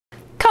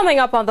Coming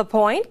up on The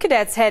Point,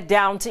 cadets head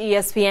down to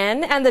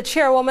ESPN and the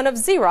chairwoman of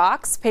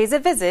Xerox pays a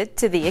visit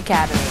to the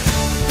academy.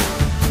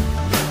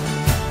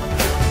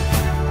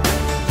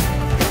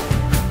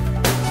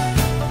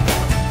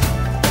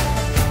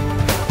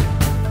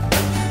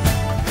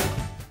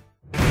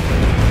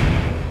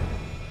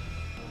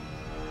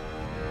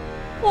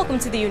 Welcome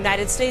to the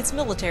United States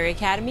Military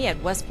Academy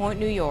at West Point,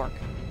 New York,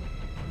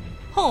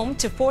 home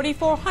to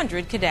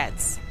 4,400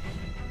 cadets.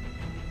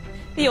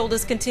 The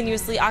oldest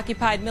continuously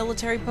occupied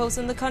military post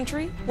in the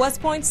country, West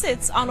Point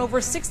sits on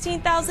over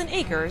 16,000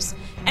 acres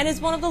and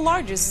is one of the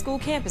largest school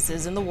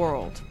campuses in the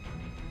world.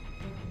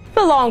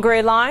 The Long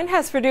Gray Line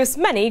has produced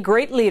many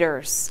great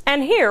leaders,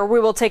 and here we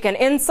will take an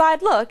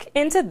inside look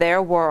into their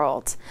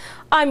world.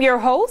 I'm your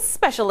host,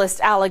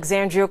 Specialist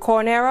Alexandria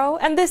Corneiro,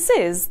 and this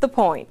is The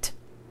Point.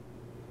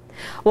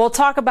 We'll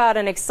talk about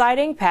an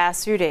exciting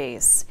past few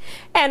days.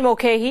 Ann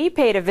Mulcahy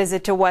paid a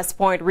visit to West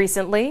Point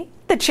recently.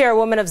 The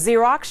chairwoman of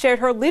Xerox shared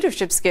her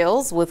leadership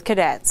skills with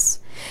cadets.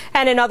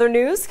 And in other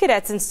news,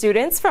 cadets and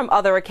students from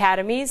other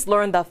academies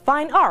learned the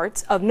fine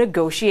art of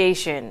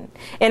negotiation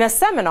in a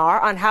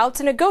seminar on how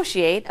to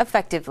negotiate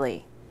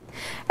effectively.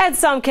 And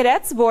some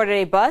cadets boarded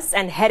a bus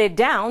and headed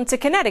down to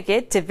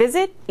Connecticut to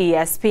visit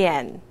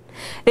ESPN.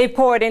 They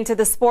poured into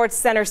the Sports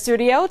Center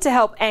studio to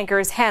help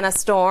anchors Hannah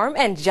Storm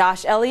and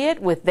Josh Elliott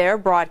with their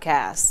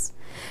broadcasts.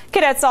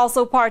 Cadets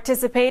also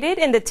participated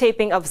in the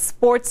taping of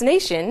Sports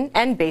Nation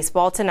and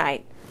Baseball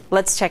Tonight.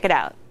 Let's check it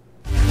out.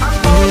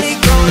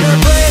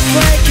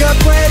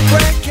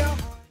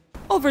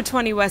 Over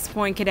 20 West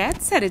Point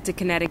cadets headed to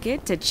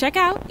Connecticut to check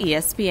out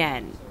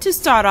ESPN. To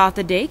start off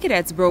the day,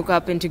 cadets broke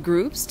up into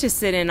groups to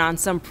sit in on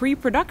some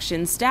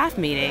pre-production staff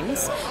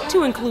meetings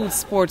to include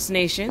Sports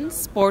Nation,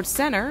 Sports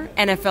Center,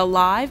 NFL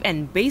Live,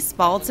 and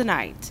Baseball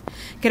Tonight.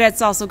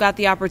 Cadets also got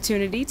the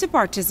opportunity to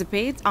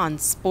participate on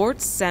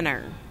Sports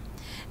Center.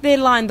 They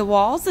lined the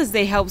walls as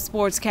they helped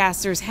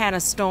sportscasters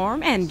Hannah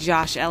Storm and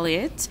Josh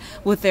Elliott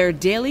with their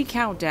daily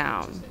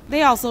countdown.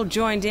 They also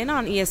joined in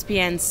on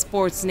ESPN's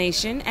Sports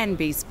Nation and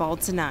Baseball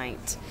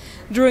Tonight.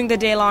 During the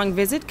day-long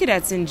visit,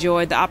 cadets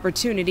enjoyed the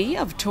opportunity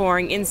of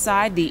touring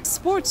inside the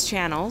sports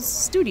channels,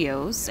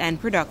 studios, and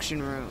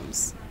production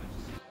rooms.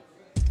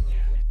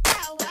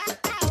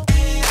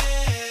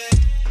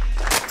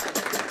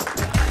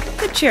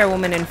 The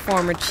chairwoman and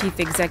former chief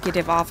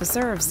executive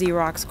officer of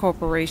Xerox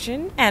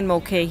Corporation, Ann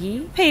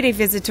Mulcahy, paid a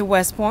visit to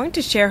West Point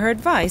to share her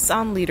advice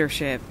on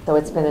leadership. So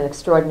it's been an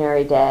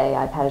extraordinary day.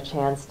 I've had a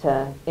chance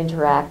to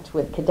interact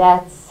with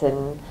cadets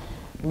and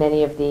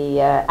many of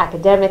the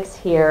academics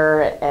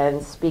here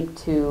and speak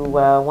to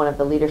one of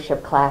the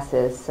leadership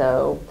classes.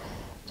 So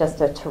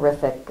just a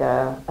terrific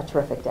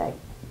day.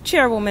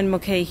 Chairwoman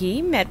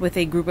Mulcahy met with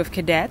a group of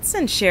cadets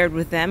and shared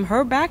with them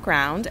her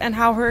background and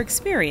how her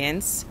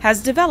experience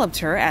has developed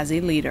her as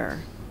a leader.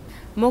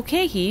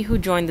 Mulcahy, who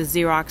joined the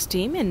Xerox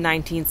team in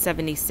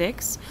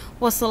 1976,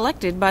 was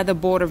selected by the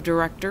board of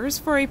directors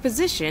for a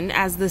position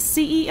as the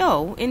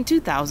CEO in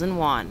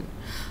 2001.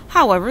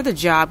 However, the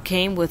job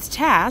came with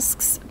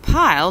tasks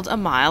piled a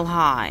mile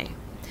high,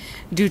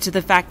 due to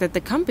the fact that the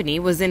company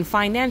was in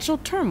financial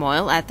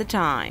turmoil at the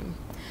time.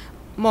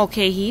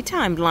 Mulcahy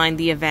timelined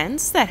the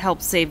events that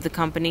helped save the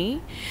company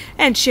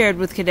and shared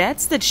with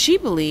cadets that she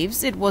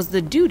believes it was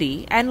the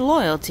duty and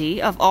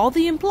loyalty of all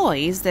the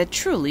employees that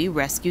truly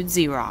rescued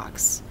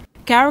Xerox,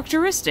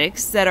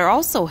 characteristics that are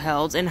also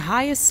held in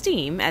high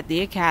esteem at the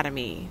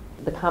academy.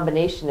 The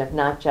combination of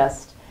not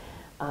just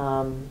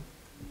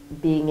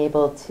being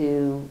able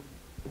to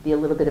be a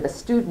little bit of a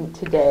student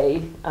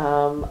today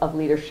of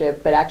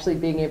leadership, but actually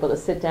being able to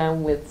sit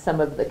down with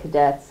some of the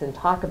cadets and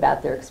talk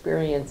about their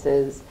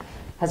experiences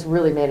has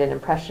really made an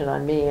impression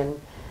on me, and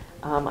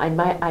I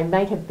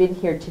might have been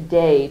here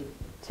today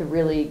to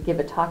really give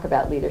a talk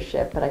about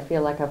leadership, but I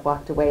feel like I've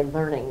walked away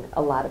learning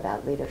a lot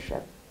about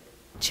leadership.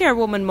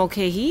 Chairwoman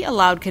Mulcahy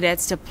allowed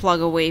cadets to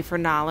plug away for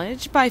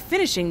knowledge by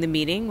finishing the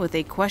meeting with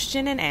a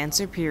question and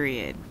answer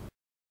period.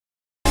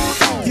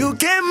 You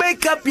can't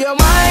make up your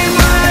mind.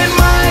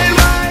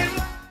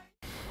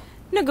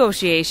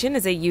 Negotiation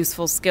is a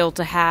useful skill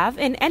to have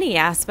in any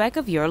aspect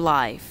of your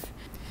life.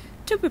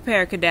 To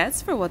prepare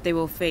cadets for what they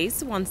will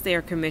face once they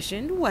are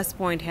commissioned, West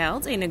Point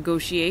held a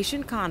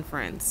negotiation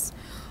conference.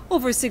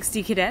 Over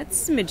 60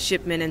 cadets,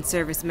 midshipmen, and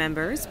service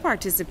members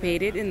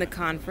participated in the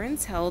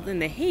conference held in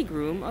the Hague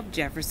Room of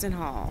Jefferson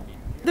Hall.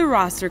 The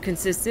roster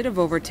consisted of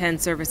over 10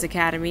 service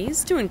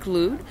academies, to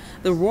include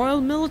the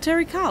Royal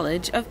Military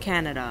College of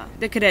Canada.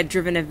 The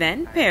cadet-driven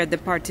event paired the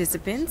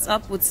participants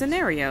up with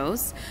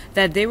scenarios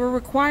that they were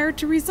required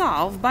to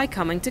resolve by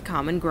coming to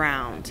common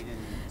ground.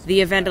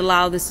 The event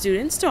allowed the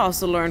students to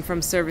also learn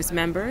from service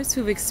members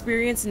who've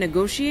experienced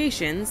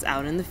negotiations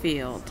out in the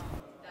field.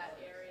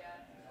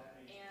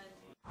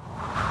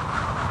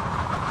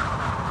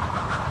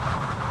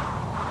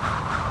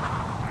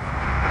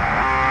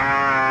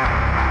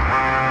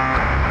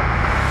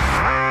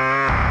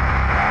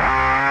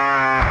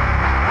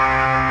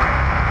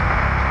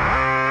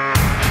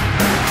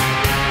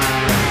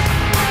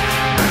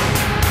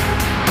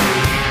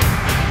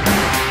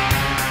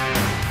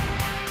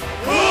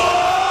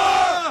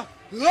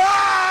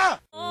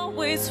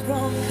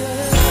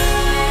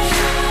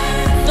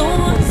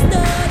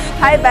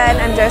 Hi Ben,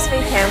 I'm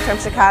Josephine Kim from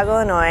Chicago,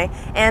 Illinois,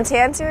 and to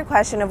answer your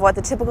question of what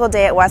the typical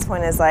day at West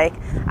Point is like,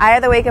 I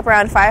either wake up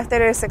around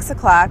 5:30 or 6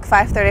 o'clock,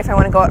 5:30 if I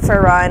want to go out for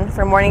a run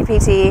for morning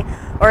PT,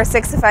 or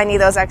 6 if I need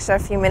those extra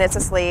few minutes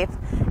of sleep.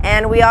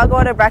 And we all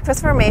go to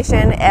breakfast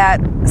formation at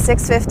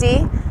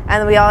 6:50,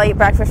 and we all eat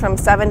breakfast from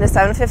 7 to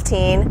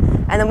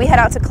 7:15, and then we head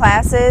out to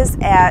classes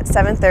at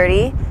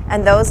 7:30,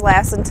 and those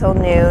last until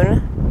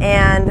noon.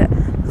 And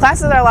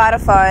classes are a lot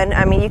of fun.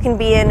 I mean, you can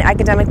be in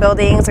academic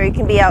buildings or you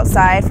can be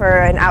outside for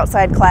an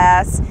outside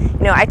class.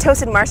 You know, I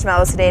toasted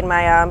marshmallows today in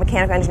my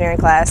mechanical engineering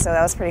class, so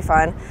that was pretty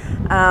fun.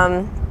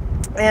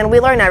 And we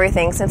learn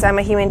everything. Since I'm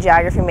a human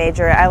geography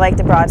major, I like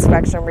the broad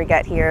spectrum we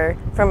get here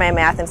from my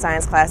math and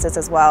science classes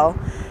as well.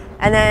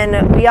 And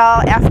then we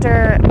all,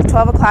 after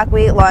 12 o'clock,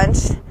 we eat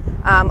lunch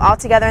all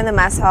together in the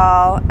mess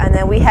hall, and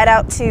then we head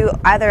out to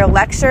either a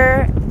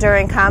lecture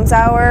during comms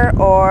hour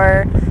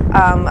or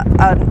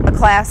a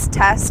class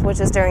test, which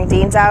is during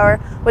Dean's hour,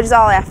 which is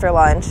all after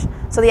lunch.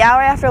 So the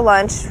hour after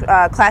lunch,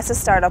 classes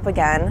start up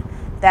again.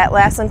 That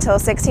lasts until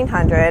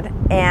 1600,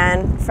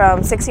 and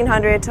from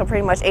 1600 till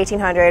pretty much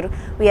 1800,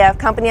 we have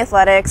company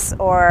athletics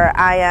or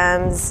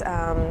IMs,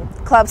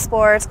 club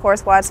sports, core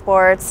squad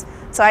sports.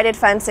 So I did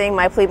fencing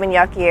my plebe and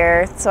yuck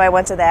year, so I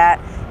went to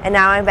that, and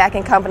now I'm back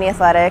in company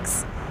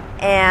athletics.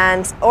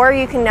 And or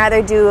you can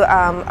either do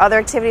other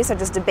activities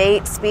such as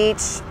debate,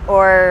 speech,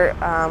 or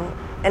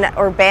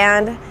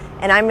band.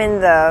 And I'm in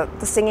the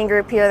singing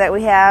group here that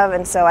we have,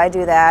 and so I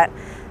do that.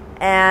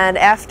 And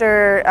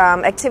after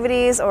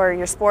activities or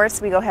your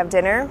sports, we go have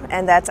dinner,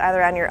 and that's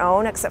either on your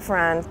own, except for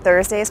on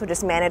Thursdays, which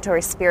is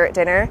mandatory spirit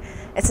dinner.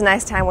 It's a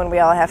nice time when we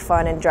all have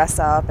fun and dress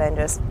up and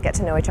just get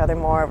to know each other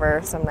more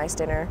over some nice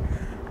dinner.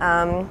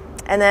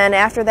 And then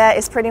after that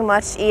is pretty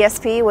much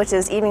ESP, which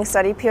is evening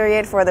study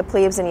period for the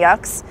plebes and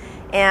yucks.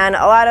 And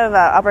a lot of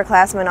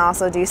upperclassmen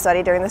also do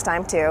study during this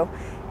time too.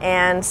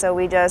 And so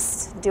we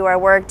just do our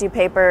work, do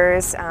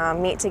papers,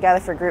 meet together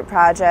for group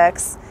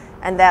projects,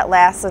 and that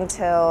lasts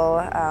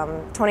until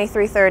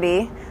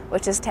 23:30,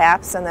 which is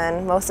taps, and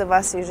then most of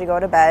us usually go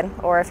to bed,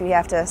 or if you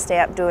have to stay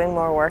up doing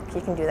more work,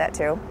 you can do that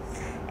too.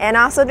 And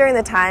also during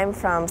the time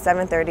from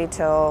 7:30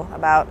 till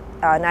about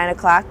 9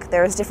 o'clock,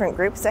 there's different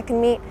groups that can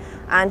meet.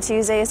 On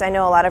Tuesdays, I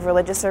know a lot of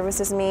religious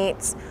services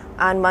meet.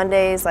 On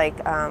Mondays, like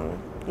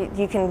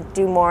you can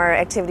do more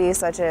activities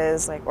such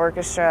as like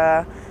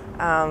orchestra,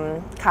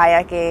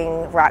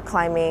 kayaking, rock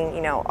climbing,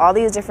 you know, all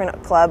these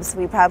different clubs.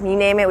 You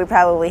name it, we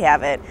probably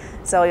have it.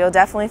 So you'll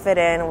definitely fit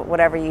in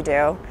whatever you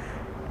do.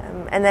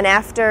 And then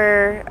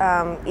after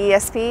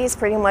ESP is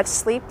pretty much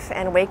sleep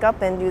and wake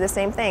up and do the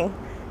same thing.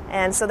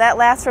 And so that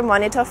lasts from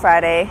Monday till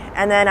Friday.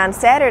 And then on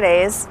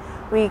Saturdays,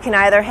 we can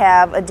either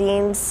have a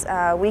Dean's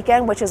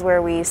weekend, which is where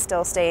we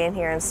still stay in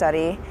here and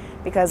study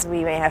because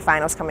we may have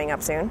finals coming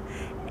up soon.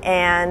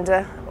 And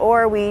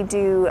or we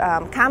do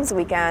comms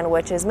weekend,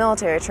 which is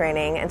military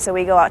training, and so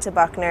we go out to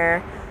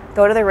Buckner,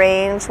 go to the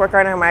range, work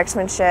on our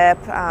marksmanship,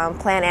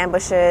 plan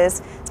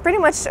ambushes. It's pretty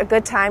much a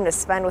good time to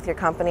spend with your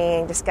company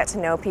and just get to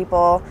know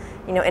people,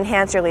 you know,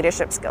 enhance your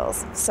leadership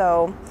skills.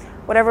 So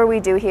whatever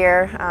we do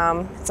here,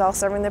 it's all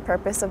serving the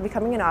purpose of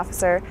becoming an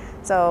officer.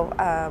 So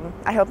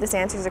I hope this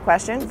answers your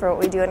question for what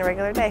we do in a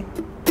regular day.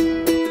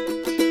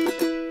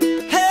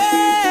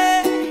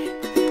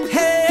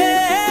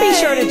 Be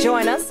sure to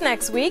join us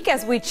next week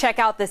as we check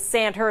out the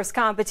Sandhurst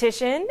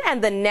competition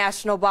and the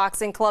National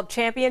Boxing Club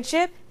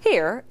Championship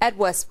here at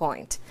West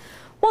Point.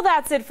 Well,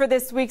 that's it for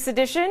this week's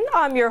edition.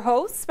 I'm your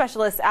host,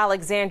 Specialist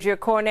Alexandria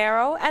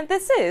Corneiro, and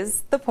this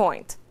is The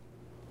Point.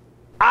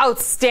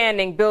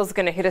 Outstanding. Bill's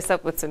going to hit us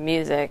up with some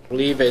music. I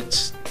believe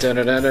it's and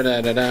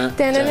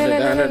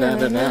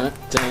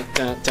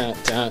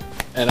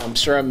I'm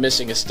sure I'm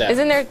missing a step.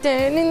 Isn't there?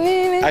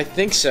 I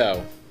think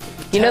so.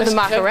 You know the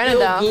Macarena,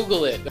 though.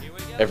 Google it.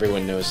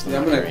 Everyone knows the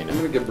Macarena,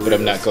 but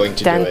I'm not going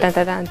to do it.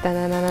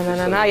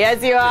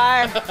 Yes, you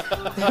are.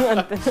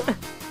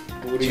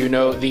 Do you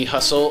know the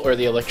Hustle or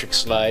the Electric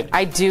Slide?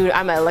 I do.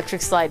 I'm an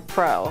Electric Slide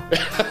pro.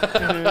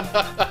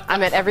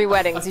 I'm at every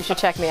weddings. You should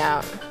check me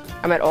out.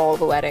 I'm at all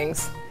the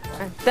weddings.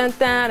 I'm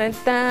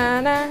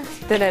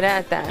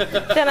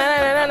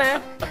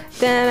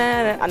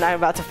not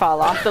about to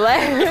fall off the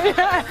ledge.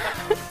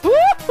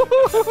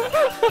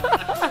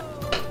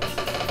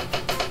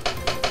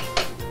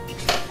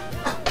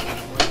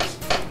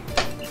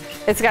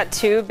 It's got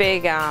two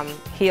big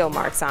heel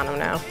marks on them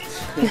now.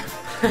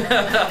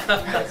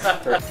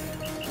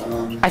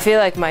 I feel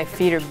like my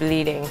feet are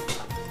bleeding.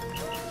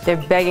 They're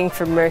begging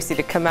for mercy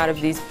to come out of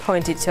these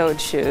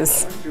pointy-toed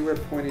shoes. Why do you wear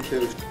pointy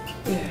toes?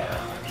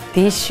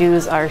 These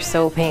shoes are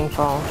so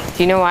painful.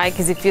 Do you know why?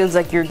 Because it feels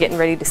like you're getting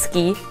ready to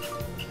ski,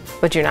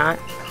 but you're not,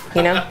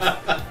 you know?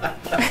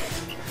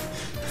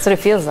 That's what it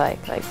feels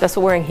like. Like, that's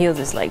what wearing heels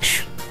is like.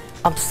 Shh,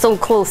 I'm so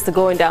close to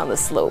going down the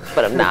slope,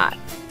 but I'm not.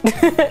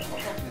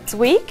 This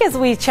week, as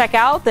we check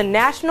out the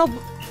national...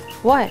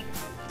 What?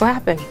 What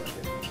happened?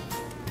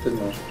 Didn't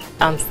know.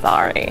 I'm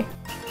sorry.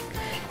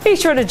 Be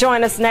sure to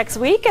join us next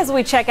week as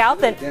we check out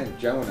the... Again,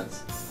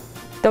 Jonas.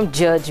 Don't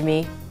judge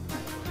me.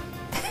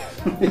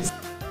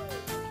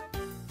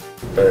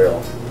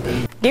 Barrel.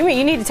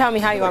 You need to tell me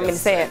how you want me to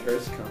say it.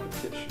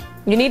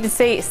 You need to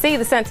say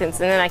the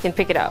sentence and then I can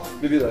pick it up.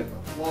 Maybe like,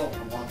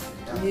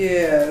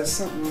 yeah, there's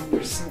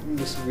something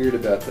just weird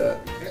about that.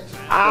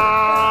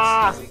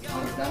 Ah!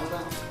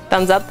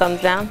 Thumbs up,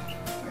 thumbs down?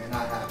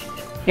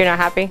 You're not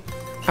happy?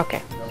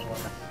 Okay.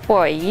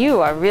 Boy,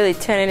 you are really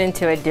turning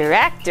into a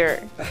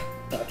director.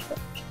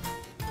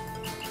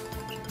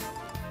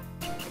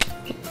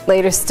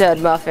 Later, stud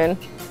muffin.